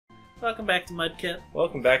Welcome back to Mudkip.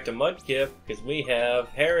 Welcome back to Mudkip, because we have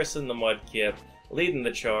Harrison the Mudkip leading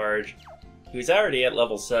the charge, who's already at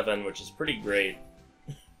level 7, which is pretty great.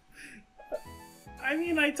 I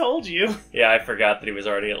mean, I told you. Yeah, I forgot that he was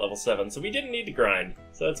already at level 7, so we didn't need to grind,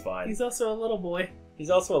 so that's fine. He's also a little boy. He's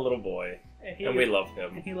also a little boy, and we love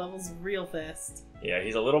him. And he levels real fast. Yeah,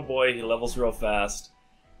 he's a little boy, he levels real fast,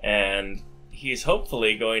 and he's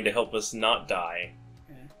hopefully going to help us not die.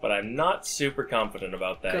 But I'm not super confident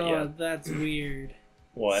about that yet. God, that's weird.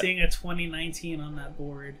 What? Seeing a 2019 on that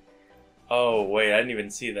board. Oh, wait, I didn't even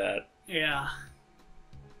see that. Yeah.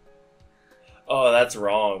 Oh, that's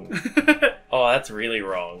wrong. Oh, that's really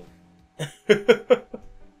wrong.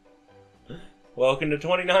 Welcome to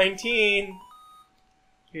 2019!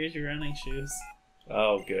 Here's your running shoes.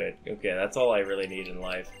 Oh, good. Okay, that's all I really need in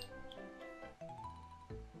life.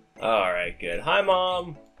 Alright, good. Hi,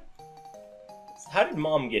 Mom! How did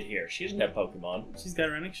Mom get here? She doesn't have Pokemon. She's got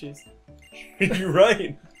running shoes. You're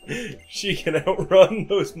right. She can outrun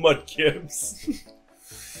those Mudkips.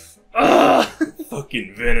 Ugh!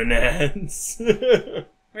 Fucking Venonats. Where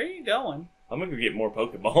are you going? I'm gonna go get more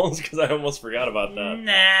Pokeballs because I almost forgot about that.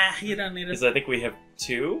 Nah, you don't need it. Because I think we have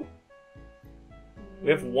 2?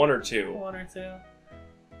 We have 1 or 2. 1 or 2.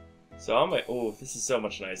 So I'm like, oh, this is so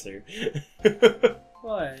much nicer.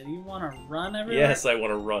 What? You want to run everywhere? Yes, I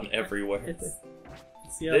want to run everywhere.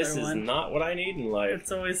 It's the other This is one. not what I need in life.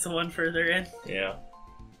 It's always the one further in. Yeah.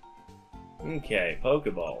 Okay,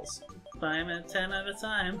 Pokeballs. Buy them at 10 at a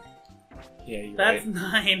time. Yeah, you're That's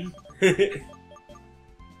right. 9.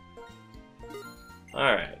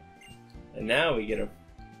 Alright. And now we get a...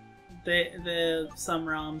 Some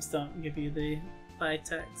ROMs don't give you the by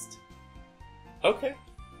text. Okay.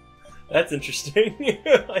 That's interesting.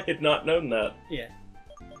 I had not known that. Yeah.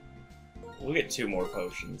 We'll get 2 more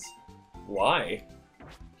potions. Why?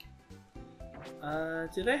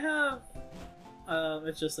 Do they have...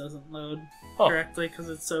 it just doesn't load Huh. correctly because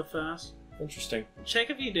it's so fast. Interesting. Check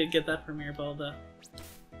if you did get that Premier Ball, though.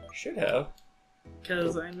 Should have.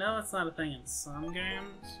 Because I know it's not a thing in some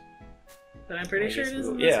games. But I'm pretty I sure guess it is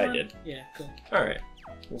in yeah, this I one. did. Yeah, cool. Alright.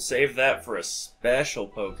 We'll save that for a special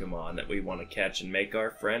Pokemon that we want to catch and make our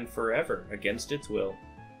friend forever against its will.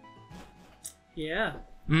 Yeah.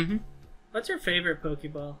 Mm-hmm. What's your favorite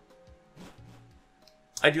Pokeball?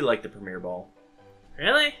 I do like the Premier Ball.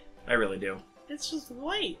 Really? I really do. It's just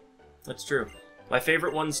white. That's true. My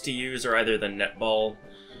favorite ones to use are either the Net Ball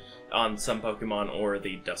on some Pokemon or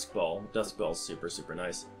the Dusk Ball. Dusk Ball's super, super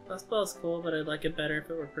nice. Dusk Ball's cool, but I'd like it better if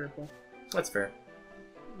it were purple. That's fair.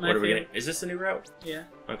 My What are we favorite- getting? Is this a new route? Yeah.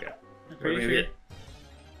 Okay. I'm What are pretty we sure. get?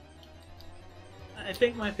 I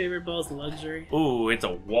think my favorite ball is Luxury. Ooh, it's a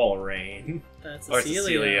Walrein. That's a Or it's a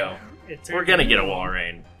Celio. Celio. We're gonna get a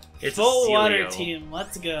Walrein. It's Full a Celio. water team,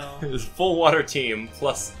 let's go. It's full water team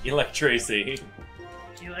plus Electracy.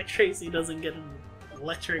 Electracy doesn't get an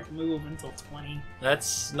electric move until 20.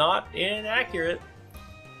 That's not inaccurate.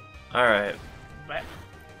 Alright. But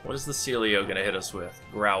What is the Celio gonna hit us with?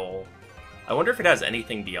 Growl. I wonder if it has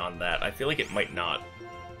anything beyond that. I feel like it might not.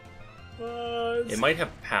 It might have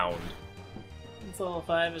Pound. it's level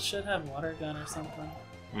 5. It should have Water Gun or something.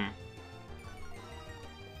 Hmm.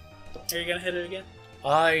 Are you gonna hit it again?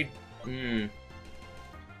 I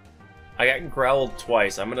got growled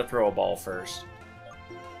twice. I'm gonna throw a ball first.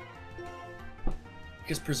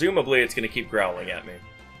 Because presumably it's gonna keep growling at me.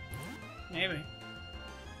 Maybe.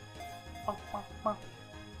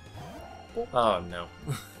 Oh no.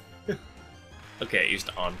 Okay, it used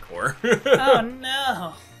to Encore. Oh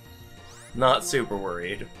no! Not super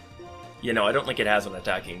worried. You know, I don't think it has an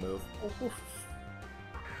attacking move.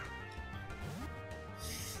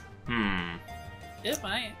 It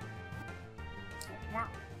might.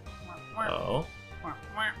 Oh.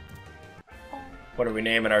 What are we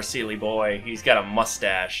naming our Sealy boy? He's got a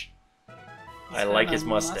mustache. I like his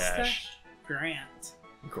mustache. Grant.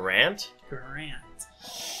 Grant? Grant.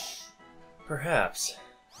 Perhaps.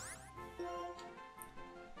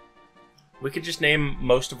 We could just name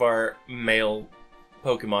most of our male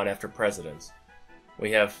Pokemon after presidents.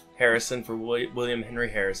 We have Harrison for William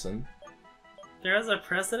Henry Harrison. There was a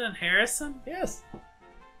President Harrison? Yes.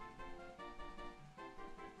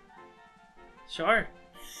 Sure.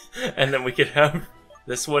 And then we could have...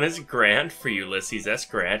 This one is Grant for Ulysses S.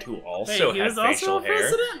 Grant, who also Wait, he had was also facial a hair.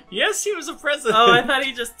 president? Yes, he was a president. Oh, I thought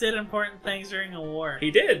he just did important things during a war. He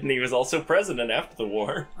did, and he was also president after the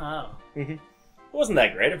war. Oh. It wasn't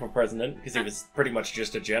that great of a president, because he was pretty much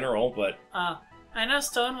just a general, but... I know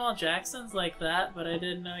Stonewall Jackson's like that, but I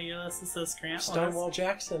didn't know Ulysses S. Grant was. Stonewall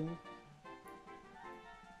Jackson.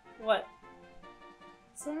 What?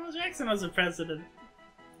 Stonewall Jackson was a president.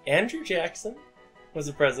 Andrew Jackson. was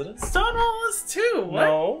the president. Stonewall was too. What?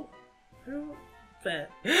 No. Who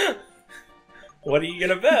bet? What are you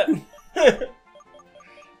gonna bet?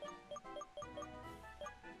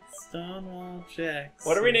 Stonewall Jackson.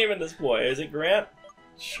 What are we naming this boy? Is it Grant?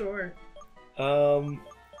 Sure.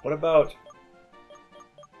 What about...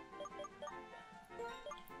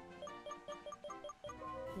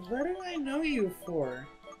 What do I know you for?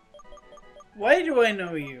 Why do I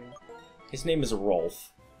know you? His name is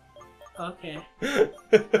Rolf. Okay.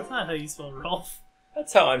 That's not how you spell Rolf.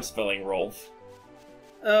 That's how I'm spelling Rolf.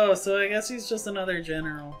 Oh, so I guess he's just another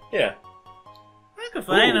general. Yeah. Heck if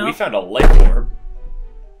I know. We found a light orb.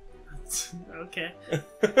 Okay.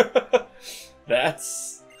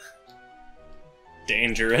 That's...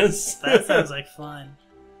 dangerous. That sounds like fun.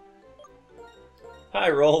 Hi,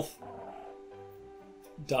 Rolf.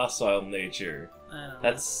 Docile nature. I don't know.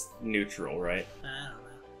 That's neutral, right? I don't know.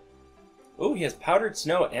 Oh, he has powdered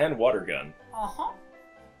snow and water gun. Uh-huh.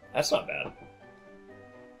 That's not bad.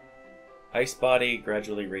 Ice body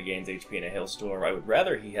gradually regains HP in a hailstorm. I would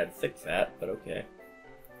rather he had thick fat, but okay.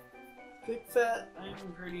 Thick fat,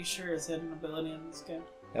 I'm pretty sure is hidden ability in this game.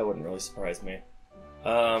 That wouldn't really surprise me.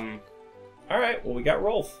 Alright, well we got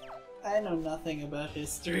Rolf. I know nothing about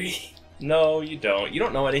history. No, you don't. You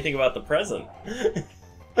don't know anything about the present.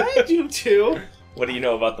 I do too. What do you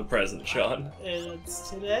know about the present, Sean? It's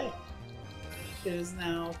today. It is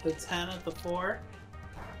now the 10 of the 4.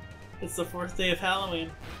 It's the 4th day of Halloween.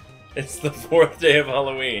 It's the 4th day of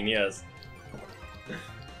Halloween, yes.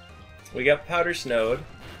 We got powder snowed.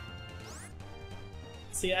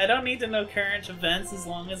 See, I don't need to know current events as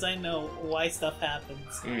long as I know why stuff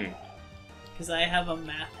happens. Because I have a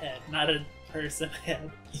math head, not a person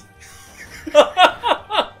head.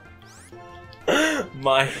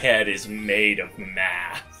 My head is made of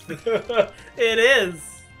math. It is!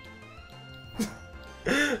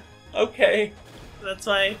 Okay. That's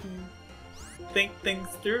why I can think things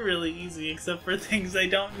through really easy, except for things I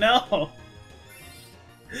don't know.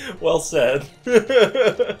 Well said.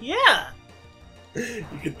 Yeah! You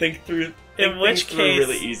can think through In which things case,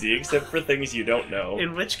 really easy, except for things you don't know.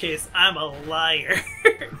 In which case, I'm a liar.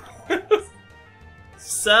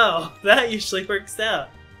 So, that usually works out.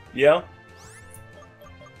 Yeah.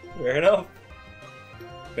 Fair enough.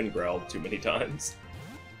 Been growled too many times.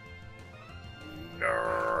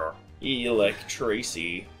 Grrr.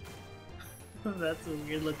 Tracy. That's a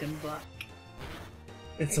weird looking block.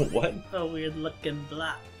 It's a what? A weird looking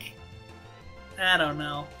block. I don't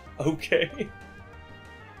know. Okay.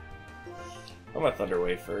 I'm gonna Thunder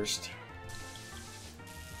Wave first.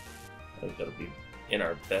 I think that'll be in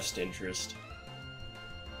our best interest.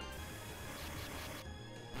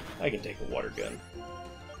 I can take a water gun.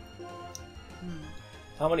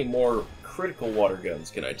 How many more critical water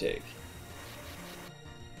guns can I take?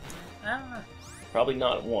 I don't know. Probably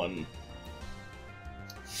not one.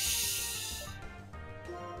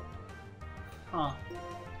 Huh.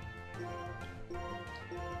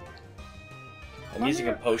 I'm using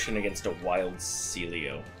a potion against a wild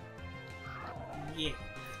Celio. Yeah.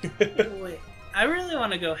 Wait. I really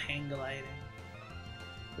want to go hang gliding.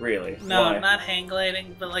 Really? No, Why? not hang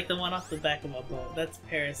gliding, but like the one off the back of a boat. That's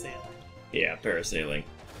parasailing. Yeah, parasailing.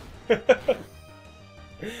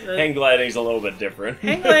 Hang gliding's a little bit different.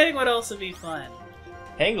 Hang gliding would also be fun.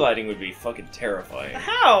 Hang gliding would be fucking terrifying.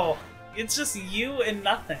 How? It's just you and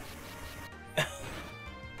nothing.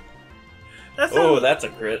 Oh, that's a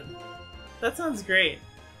crit. That sounds great,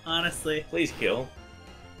 honestly. Please kill.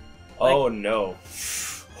 Oh no.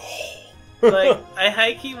 Like, I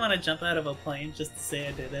high-key want to jump out of a plane just to say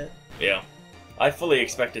I did it. Yeah. I fully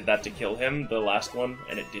expected that to kill him, the last one,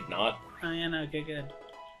 and it did not. Oh yeah, no, good.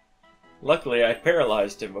 Luckily, I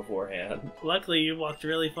paralyzed him beforehand. Luckily, you walked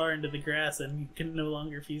really far into the grass and you can no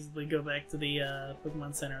longer feasibly go back to the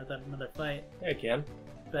Pokemon Center without another fight. Yeah, I can.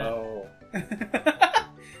 But... Oh.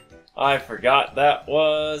 I forgot that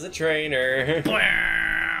was a trainer.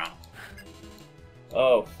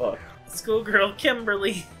 Oh, fuck. Schoolgirl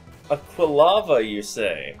Kimberly. A Quilava, you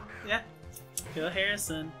say? Yeah. Go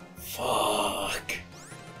Harrison. Fuck.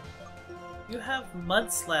 You have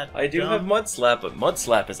Mud Slap. I do have Mud Slap, but Mud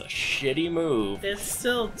Slap is a shitty move. It's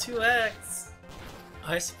still 2x.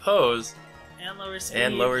 I suppose. And lowers speed.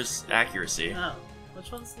 And lowers accuracy. Oh.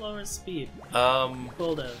 Which one's lowers speed?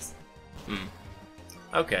 Bulldoze.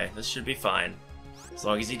 Okay, this should be fine. As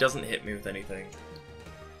long as he doesn't hit me with anything.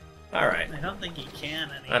 Alright. I don't think he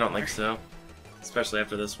can anymore. I don't think so. Especially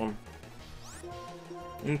after this one.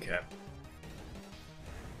 Okay.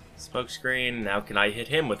 Smokescreen, now can I hit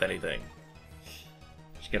him with anything?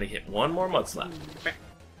 Just gotta hit one more Mud Slap.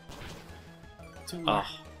 Two more.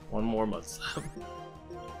 Ah, one more Mud Slap.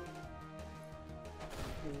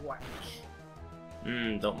 Whack.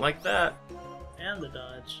 Don't like that. And the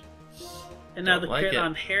dodge. And now Don't the like crit it.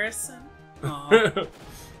 on Harrison. Aw.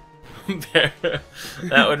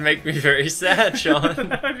 That would make me very sad, Sean.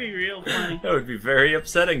 That would be real funny. That would be very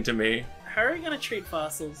upsetting to me. How are we gonna treat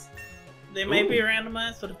fossils? They may be Ooh.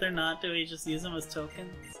 randomized, but if they're not, do we just use them as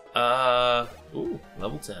tokens? Ooh,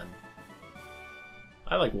 level 10.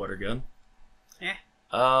 I like water gun. Yeah.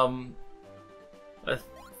 I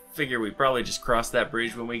figure we probably just cross that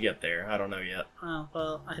bridge when we get there. I don't know yet. Oh,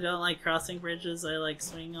 well, I don't like crossing bridges. I like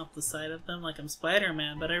swinging off the side of them like I'm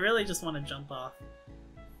Spider-Man, but I really just want to jump off.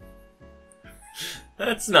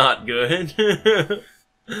 That's not good.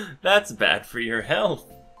 That's bad for your health.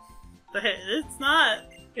 It's not.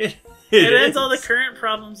 It Ends all the is. current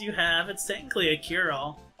problems you have. It's technically a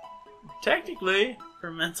cure-all Technically,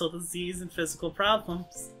 for mental disease and physical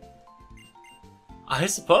problems. I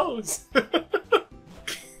suppose.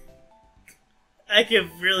 I give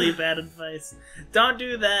really bad advice. Don't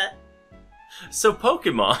do that. So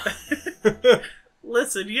Pokemon.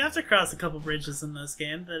 Listen, you have to cross a couple bridges in this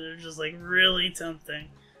game that are just like really tempting.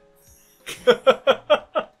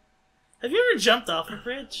 Have you ever jumped off a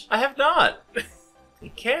bridge? I have not. I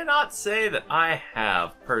cannot say that I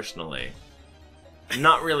have, personally. I'm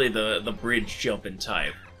not really the bridge jumping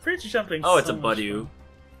type. Bridge jumping. Oh, it's a Buddy.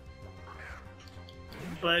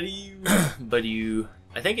 Buddy. Buddy.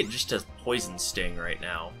 I think it just has Poison Sting right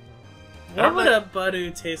now. What would a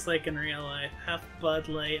Buddy taste like in real life? Half Bud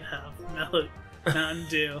Light, half Mountain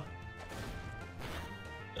Dew.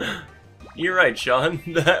 You're right, Sean.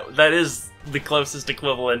 That is the closest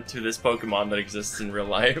equivalent to this Pokemon that exists in real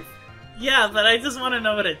life. Yeah, but I just want to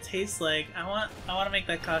know what it tastes like. I want to make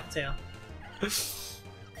that cocktail.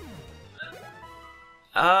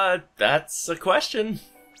 That's a question.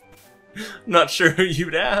 Not sure who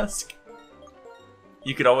you'd ask.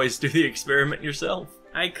 You could always do the experiment yourself.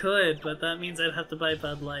 I could, but that means I'd have to buy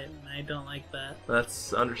Bud Light, and I don't like that.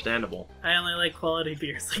 That's understandable. I only like quality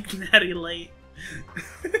beers like Natty Light.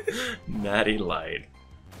 Natty Light.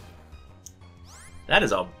 That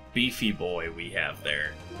is a beefy boy we have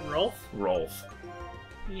there. Rolf? Rolf.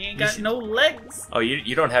 He ain't got no legs. Oh,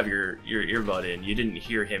 you don't have your earbud in. You didn't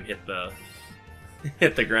hear him hit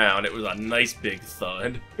the ground. It was a nice big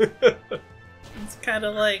thud. It's kind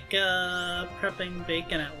of like prepping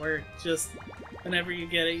bacon at work. Just whenever you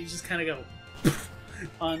get it, you just kind of go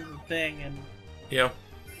on the thing, and Yeah,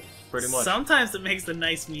 pretty much. sometimes it makes a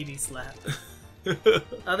nice meaty slap.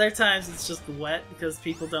 Other times it's just wet because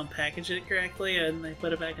people don't package it correctly, and they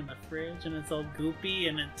put it back in the fridge, and it's all goopy,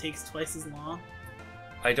 and it takes twice as long.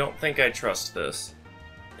 I don't think I trust this.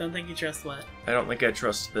 Don't think you trust what? I don't think I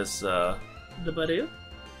trust this. The Badoo?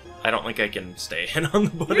 I don't think I can stay in on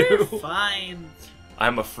the You're Badoo. fine.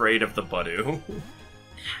 I'm afraid of the Badoo.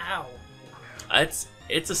 How?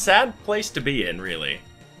 It's a sad place to be in, really.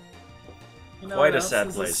 You know Quite what a sad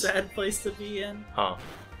else place. is a sad place to be in? Huh.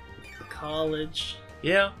 College.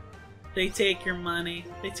 Yeah. They take your money.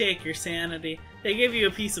 They take your sanity. They give you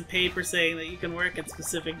a piece of paper saying that you can work at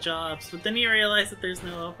specific jobs, but then you realize that there's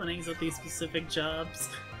no openings at these specific jobs.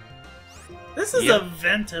 This is a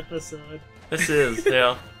vent episode. This is,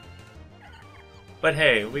 yeah. But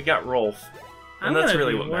hey, we got Rolf. And that's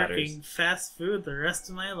really what matters. I'm gonna be working fast food the rest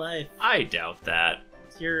of my life. I doubt that.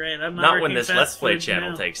 You're right, I'm Not working when this fast Let's Play food channel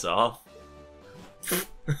now. takes off.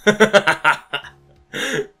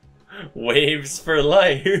 Waves for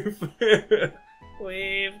life.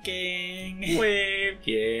 Wave gang. Wave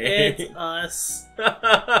gang. It's us.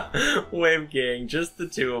 Wave gang, just the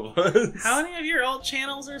two of us. How many of your alt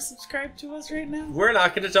channels are subscribed to us right now? We're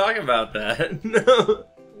not going to talk about that. No.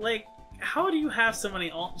 Like, how do you have so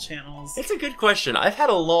many alt channels? It's a good question. I've had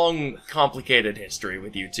a long, complicated history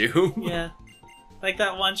with YouTube. Yeah. Like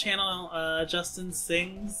that one channel, Justin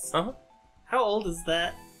Sings. Uh-huh. How old is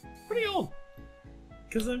that? Pretty old.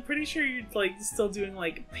 Because I'm pretty sure you're like still doing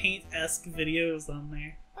like paint-esque videos on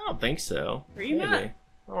there. I don't think so. Are you Maybe. not? I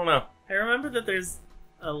don't know. I remember that there's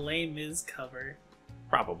a Les Mis cover.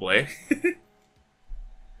 Probably.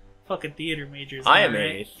 Fucking theater majors. I am right?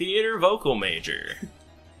 a theater vocal major.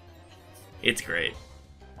 It's great.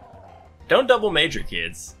 Don't double major,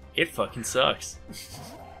 kids. It fucking sucks.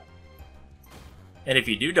 And if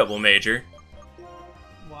you do double major,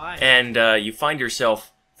 Why? and you find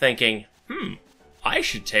yourself thinking, I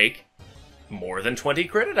should take more than 20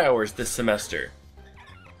 credit hours this semester.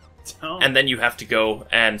 Don't. And then you have to go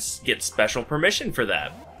and get special permission for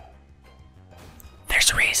that.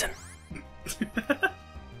 There's a reason.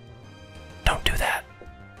 Don't do that.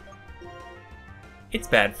 It's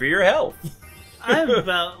bad for your health. I'm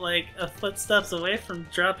about like a footsteps away from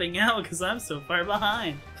dropping out because I'm so far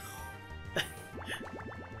behind.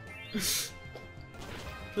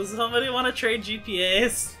 Does somebody want to trade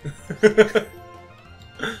GPAs?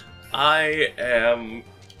 I am...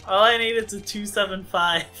 All I need is a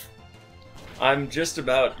 275. I'm just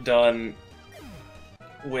about done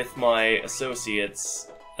with my associates,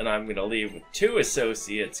 and I'm gonna leave with 2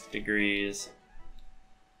 associate's degrees,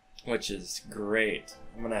 which is great.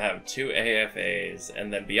 I'm gonna have 2 AFAs,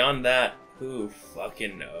 and then beyond that, who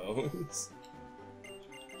fucking knows?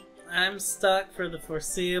 I'm stuck for the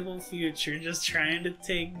foreseeable future, just trying to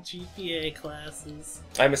take GPA classes.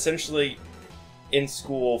 I'm essentially in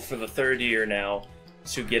school for the 3rd year now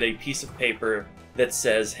to get a piece of paper that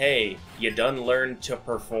says, hey, you done learned to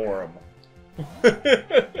perform.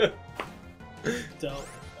 Dope.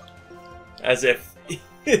 As if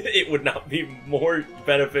it would not be more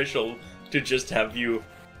beneficial to just have you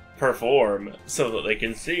perform so that they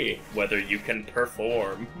can see whether you can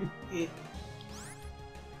perform. Yeah.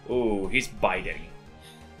 Ooh, he's biting.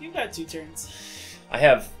 You've got 2 turns. I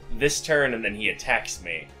have this turn and then he attacks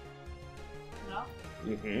me. No?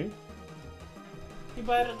 Mm-hmm. You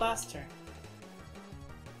bited last turn.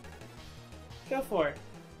 Go for it.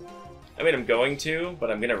 I mean, I'm going to, but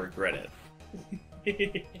I'm gonna regret it.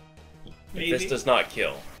 Maybe. If this does not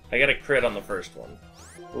kill. I got a crit on the first one.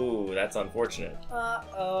 Ooh, that's unfortunate.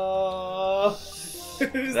 Uh-oh.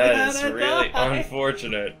 That is really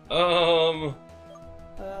unfortunate. Uh-oh.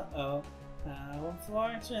 How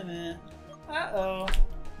unfortunate. Uh-oh.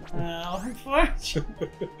 How unfortunate.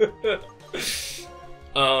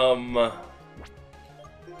 No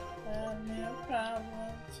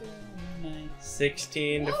problem tonight.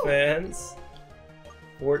 16 defense.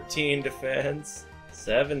 14 defense.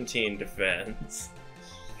 17 defense.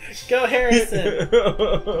 Go, Harrison!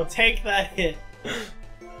 Take that hit.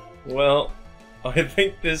 Well, I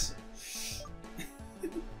think this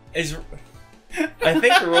is... I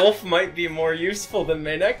think Rolf might be more useful than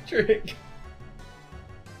Manectric.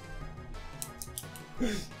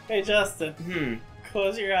 Hey, Justin.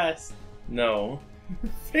 Close your eyes. No.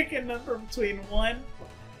 Pick a number between 1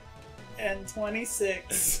 and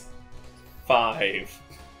 26. 5.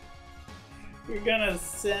 You're gonna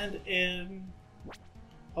send in...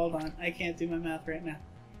 Hold on, I can't do my math right now.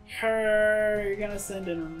 You're gonna send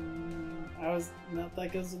in... No,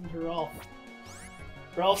 that goes into Rolf.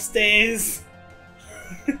 Rolf stays.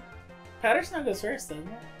 Patterson goes first, doesn't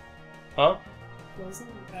it? Huh? Wasn't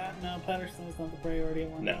that? No, Patterson was not the priority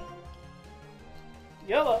one. No.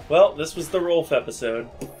 YOLO! Well, this was the Rolf episode.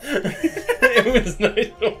 It was nice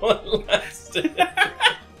while it lasted.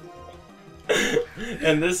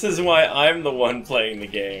 And this is why I'm the one playing the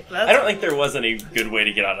game. I don't think there was any good way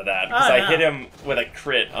to get out of that, because I hit him with a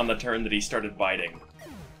crit on the turn that he started biting.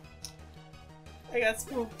 I got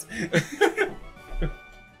spooked.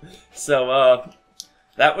 So,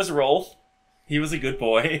 that was Rolf. He was a good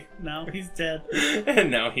boy. Now he's dead. And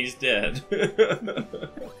now he's dead.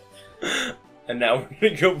 And now we're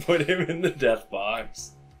gonna go put him in the death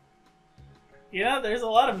box. You know, there's a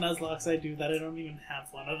lot of Nuzlocks I do that I don't even have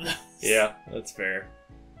one of those. Yeah, that's fair.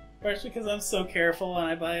 Especially because I'm so careful and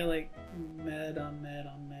I buy, like, med on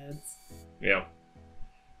meds. Yeah.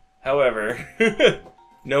 However,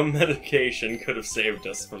 no medication could have saved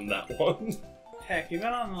us from that one. Heck, even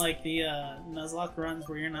on, like, the Nuzlocke runs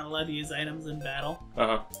where you're not allowed to use items in battle,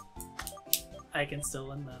 I can still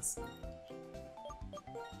win this.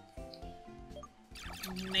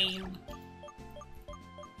 Name.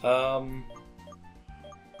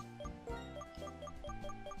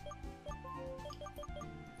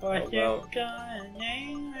 What you gonna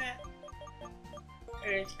name it?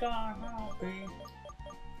 It's gonna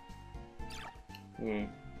be.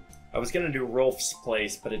 I was gonna do Rolf's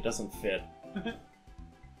place, but it doesn't fit.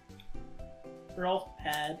 Rolf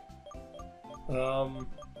pad.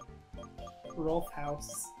 Rolf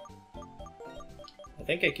house. I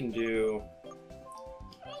think I can do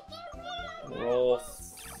Rolf.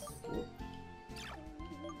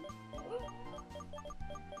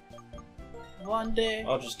 One day,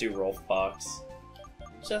 I'll just do Rolf box.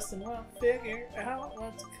 Justin will figure out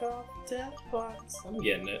what to call the death box. I'm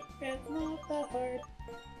getting it. It's not that hard.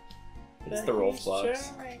 It's the Rolf box.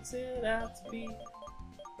 Sure makes it out to be.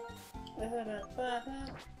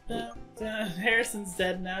 Harrison's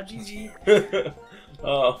dead now. GG.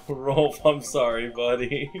 Oh, Rolf, I'm sorry,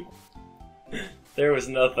 buddy. There was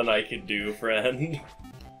nothing I could do, friend.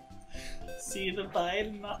 See the bite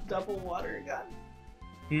and not double water gun.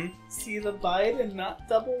 See the bite and not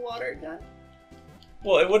double water gun?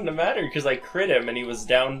 Well, it wouldn't have mattered because I crit him and he was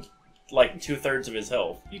down like 2/3 of his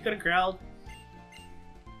health. You could have growled.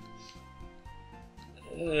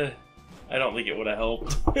 I don't think it would have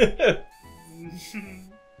helped.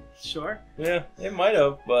 Sure. Yeah, it might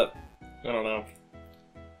have, but I don't know.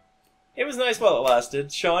 It was nice while it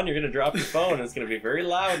lasted. Sean, you're gonna drop your phone and it's gonna be very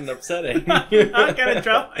loud and upsetting. I'm not gonna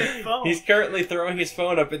drop my phone. He's currently throwing his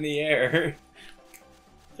phone up in the air.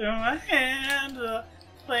 Throw my hand up,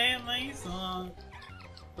 playing my song.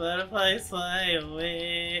 Butterflies fly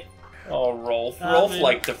away. Oh, Rolf. Rolf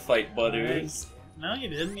liked to fight Budoos. No, you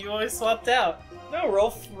didn't. You always swapped out. No,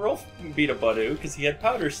 Rolf beat a Budoo because he had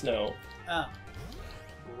powder snow. Oh.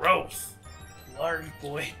 Gross. Large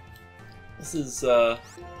boy. This is, it's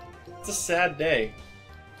a sad day.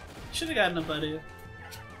 Should have gotten a Budoo.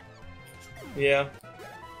 Yeah.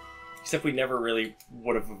 Except we never really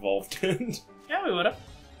would have evolved it. Yeah, we would have.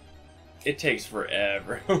 It takes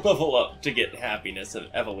forever to level up to get happiness and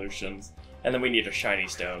evolutions. And then we need a shiny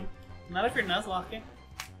stone. Not if you're Nuzlocking.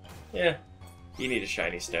 Yeah. You need a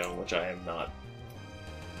shiny stone, which I am not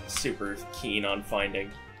super keen on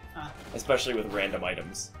finding. Ah. Especially with random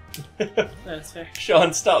items. That's fair.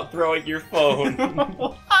 Sean, stop throwing your phone.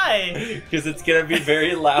 Why? Because it's gonna be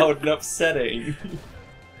very loud and upsetting.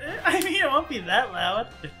 I mean, it won't be that loud.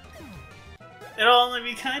 It'll only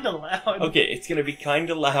be kind of loud. Okay, it's gonna be kind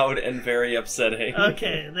of loud and very upsetting.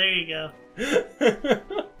 Okay, there you go.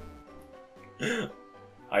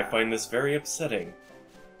 I find this very upsetting.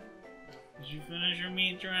 Did you finish your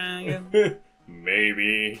meat dragon?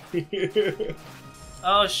 Maybe.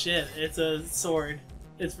 Oh shit, it's a sword.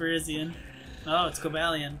 It's Verizian. Oh, it's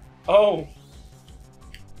Cobalion. Oh!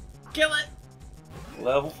 Kill it!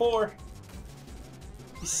 Level 4.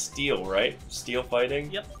 He's steel, right? Steel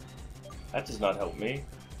fighting? Yep. That does not help me.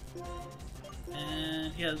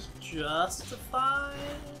 And he has Justify.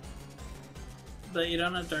 But you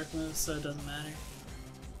don't have dark moves, so it doesn't matter.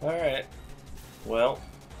 Alright. Well,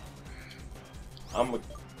 I'm gonna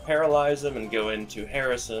paralyze him and go into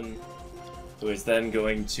Harrison, who is then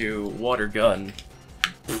going to water gun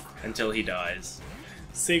until he dies.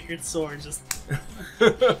 Sacred Sword just...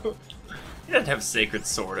 He doesn't have Sacred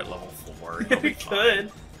Sword at level 4. He'll be fine.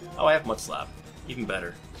 Good. Oh, I have Mud Slap. Even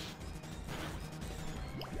better.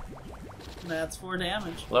 That's 4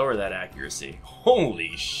 damage. Lower that accuracy.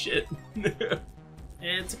 Holy shit.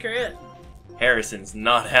 It's a crit. Harrison's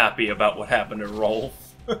not happy about what happened to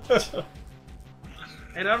Rolf. I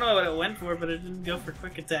don't know what it went for, but it didn't go for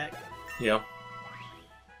quick attack. Yeah.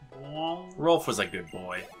 Rolf was a good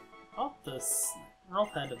boy.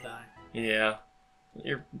 Rolf had to die. Yeah.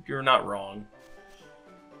 You're not wrong.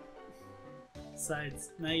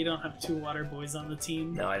 Besides, now you don't have 2 water boys on the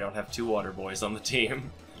team. No, I don't have 2 water boys on the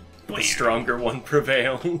team. The stronger one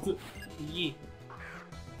prevailed. Yeah.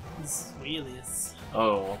 Zweilius.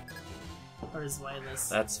 Oh. Or Zweilus.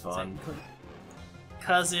 That's fun.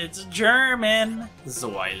 Cause it's German.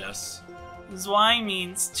 Zweilus. Zwei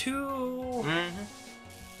means 2. Mm-hmm.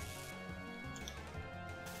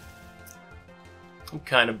 I'm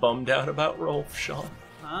kind of bummed out about Rolf, Sean.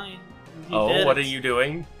 Fine. Oh, what are you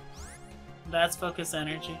doing? That's focus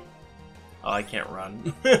energy. Oh, I can't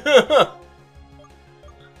run.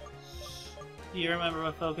 Do you remember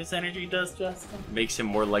what focus energy does, Justin? Makes him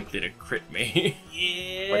more likely to crit me.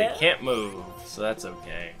 Yeah. But he can't move, so that's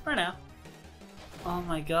okay. For now. Oh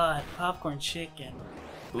my god, popcorn chicken.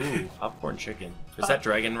 Ooh, popcorn chicken. Is that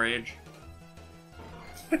Dragon Rage?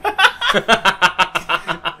 I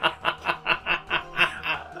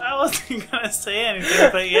wasn't gonna say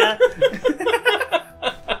anything, but yeah.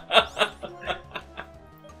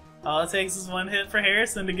 All it takes is 1 hit for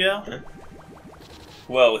Harrison to go.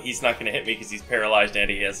 Well, he's not going to hit me because he's paralyzed and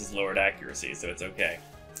he has his lowered accuracy, so it's okay.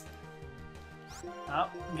 Oh,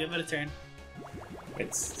 give it a turn.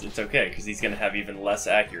 It's okay because he's going to have even less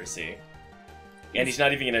accuracy. And he's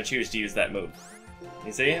not even going to choose to use that move.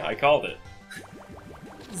 You see? I called it.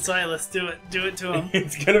 Silas, do it. Do it to him.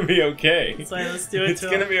 It's going to be okay. Silas, do it it's to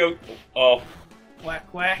gonna him. It's going to be okay. Oh.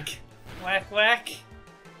 Whack, whack. Whack, whack.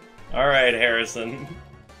 Alright, Harrison.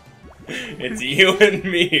 It's you and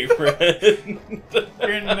me, friend.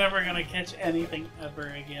 You're never gonna catch anything ever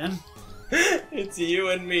again. It's you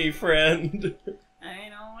and me, friend. I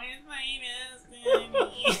know it's my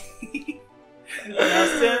destiny.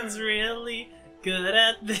 Justin's really good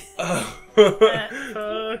at this. At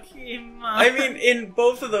Pokemon. I mean, in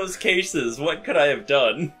both of those cases, what could I have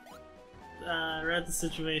done? Read the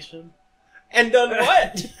situation. And done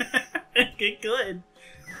what? Get good.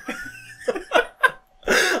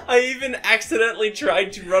 I even accidentally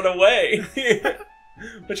tried to run away.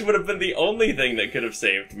 Which would have been the only thing that could have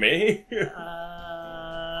saved me.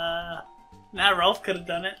 Now Rolf could have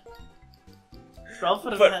done it. Rolf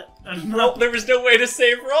would have But Rolf, there was no way to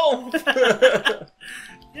save Rolf.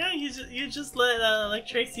 Yeah, you just let like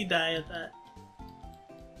Tracy die at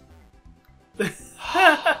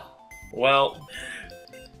that. Well,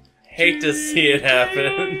 hate to see it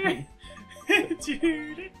happen.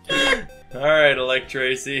 Alright,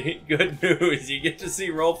 Electracy, good news. You get to see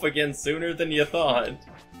Rolf again sooner than you thought.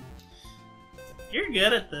 You're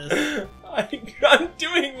good at this. I'm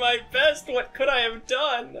doing my best. What could I have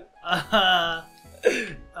done?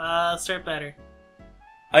 Start better.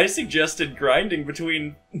 I suggested grinding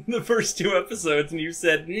between the first 2 episodes, and you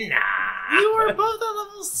said, nah. You were both at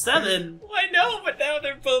level 7. Well, I know, but now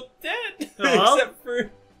they're both dead. Well.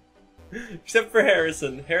 Except for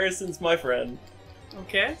Harrison. Harrison's my friend.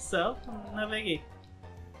 Okay, so no biggie.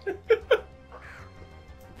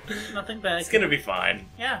 Nothing bad. It's gonna be fine.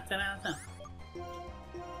 Yeah, 10 out of 10.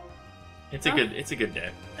 It's a good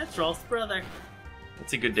day. That's Rolf's brother.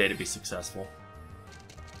 It's a good day to be successful.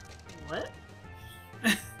 What?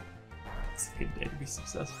 It's a good day to be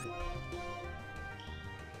successful.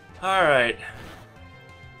 Alright.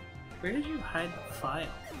 Where did you hide the file?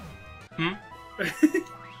 Hmm?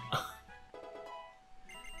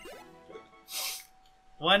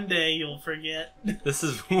 One day you'll forget. This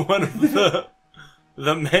is one of the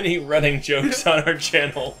many running jokes on our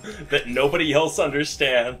channel that nobody else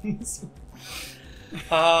understands.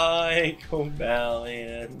 Hi,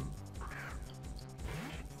 Cobalion.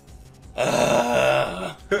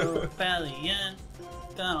 Cobalion,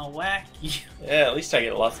 gonna whack you. Yeah, at least I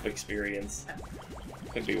get lots of experience.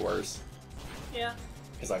 Could be worse. Yeah.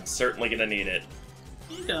 Because I'm certainly gonna need it.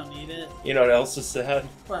 You don't need it. You know what else is sad?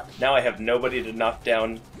 What? Now I have nobody to knock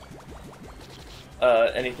down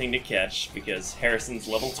anything to catch because Harrison's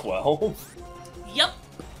level 12. Yup.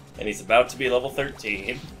 And he's about to be level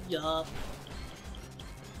 13. Yup.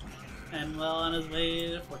 And well on his way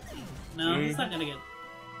to 14. No, he's not gonna get.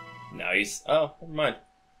 No, he's. Oh, never mind.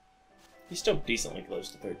 He's still decently close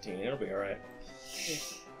to 13. It'll be alright.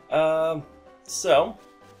 Yeah. So.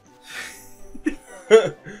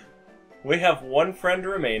 We have one friend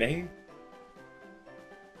remaining.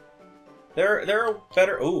 There are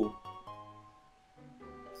better. Ooh.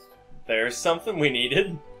 There's something we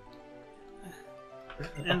needed.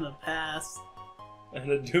 In the past.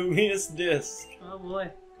 And a dubious disc. Oh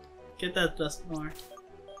boy. Get that dust more.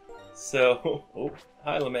 So. Oh,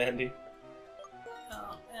 hi, Lamandy.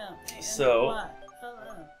 Oh, yeah. So. Why?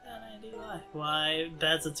 Why?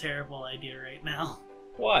 That's a terrible idea right now.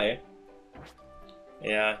 Why?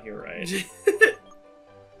 Yeah, you're right.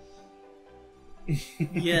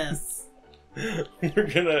 Yes. We're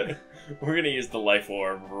gonna use the life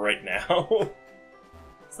orb right now.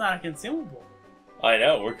 It's not a consumable. I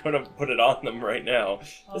know, we're gonna put it on them right now.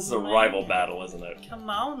 Oh, This is a rival battle, isn't it? Come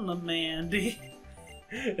on, Lamandy.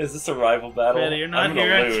 Is this a rival battle? Really, you're not I'm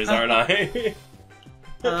gonna here. lose, aren't I?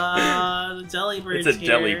 The Jellybird's It's a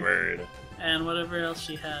here. Jellybird. And whatever else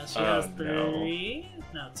she has. She has 3.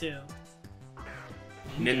 No, 2.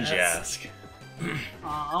 Ninjask.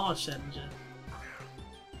 Aw, almost Ninja.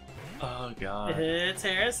 Oh god. It's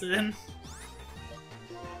Harrison.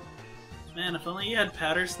 Man, if only you had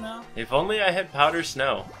Powder Snow. If only I had Powder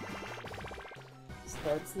Snow.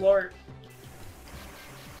 Start Slort.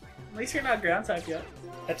 At least you're not ground type yet.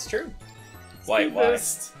 That's true. Speed Why?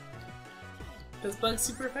 boost. Because Bug's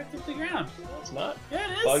super effective to ground. No, it's not.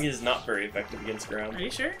 Yeah, it is. Bug is not very effective against ground. Are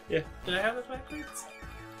you sure? Yeah. Did I have it backwards?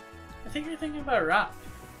 I think you're thinking about Rock.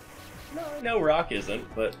 No, I know Rock isn't,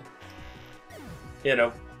 but you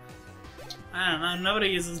know. I don't know. Nobody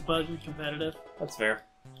uses Bug in competitive. That's fair.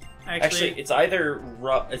 Actually, it's either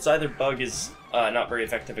Bug is not very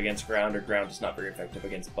effective against ground, or ground is not very effective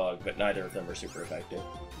against Bug, but neither of them are super effective.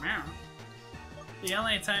 wow. The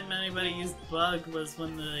only time anybody used Bug was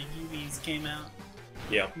when the UVs came out.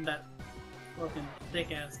 Yeah. That fucking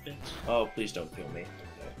thick ass bitch. Oh, please don't kill me.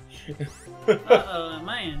 Uh-oh,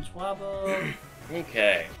 my inch wobble.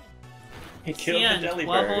 Okay. He killed the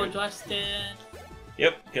Wobble Delibird. Justin.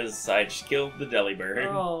 Yep, because I just killed the Delibird.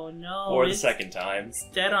 Oh no. For the second time. It's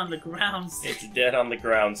dead on the ground. It's dead on the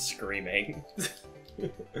ground screaming.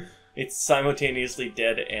 It's simultaneously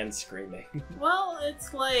dead and screaming. Well,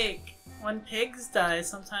 it's like when pigs die,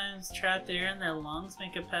 sometimes trapped air in their lungs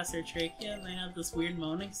make it past their trachea and they have this weird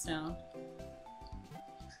moaning sound.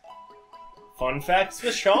 Fun facts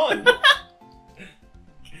with Sean!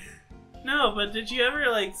 No, but did you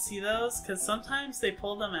ever like see those? Because sometimes they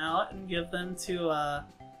pull them out and give them to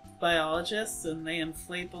biologists and they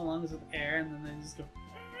inflate the lungs with air and then they just go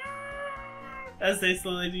as they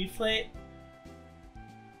slowly deflate.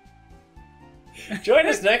 Join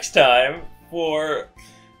us next time for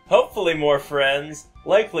hopefully more friends,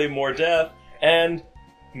 likely more death, and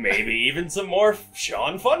maybe even some more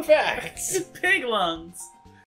Sean fun facts! Pig lungs!